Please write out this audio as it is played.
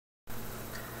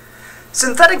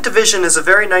Synthetic division is a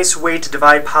very nice way to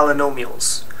divide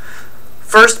polynomials.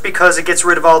 First, because it gets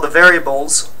rid of all the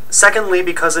variables. Secondly,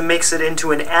 because it makes it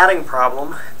into an adding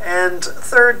problem. And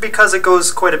third, because it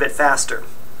goes quite a bit faster.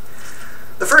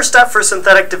 The first step for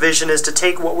synthetic division is to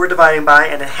take what we're dividing by,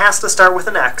 and it has to start with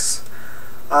an x.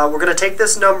 We're going to take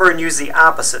this number and use the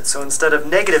opposite. So instead of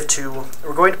 -2,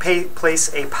 we're going to place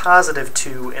a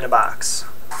 +2 in a box.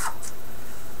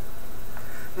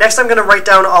 Next, I'm going to write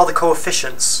down all the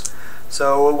coefficients.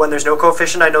 So when there's no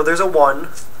coefficient, I know there's a 1,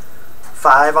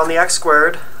 5 on the x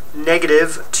squared,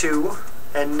 -2,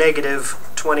 and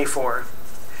 -24.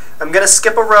 I'm going to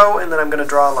skip a row, and then I'm going to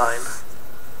draw a line.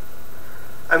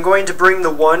 I'm going to bring the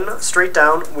 1 straight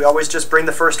down. We always just bring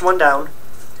the first one down.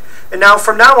 And now,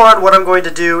 from now on, what I'm going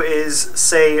to do is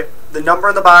say the number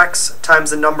in the box times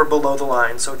the number below the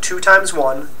line. So 2 times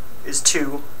 1 is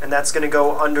 2, and that's going to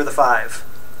go under the 5.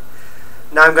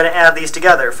 Now I'm going to add these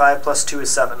together. 5 plus 2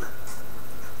 is 7.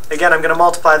 Again, I'm going to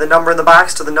multiply the number in the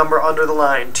box to the number under the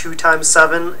line. 2 times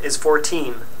 7 is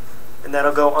 14, and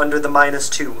that'll go under the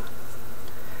 -2.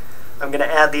 I'm going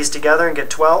to add these together and get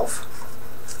 12.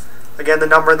 Again, the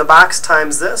number in the box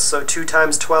times this, so 2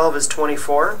 times 12 is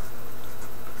 24.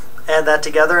 Add that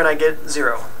together and I get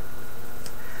 0.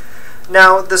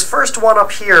 Now, this first one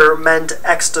up here meant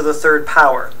x to the 3rd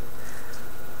power.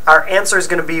 Our answer is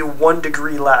going to be 1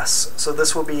 degree less, so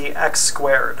this will be x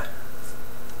squared.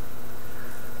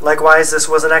 Likewise, this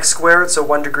was an x squared, so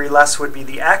 1 degree less would be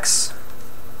the x.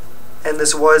 And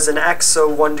this was an x, so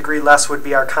 1 degree less would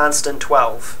be our constant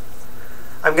 12.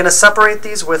 I'm going to separate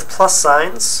these with plus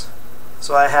signs,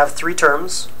 so I have 3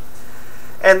 terms.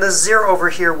 And the 0 over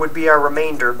here would be our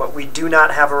remainder, but we do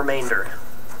not have a remainder.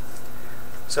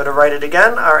 So to write it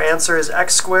again, our answer is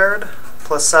x squared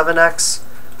plus 7x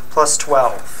plus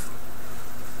 12.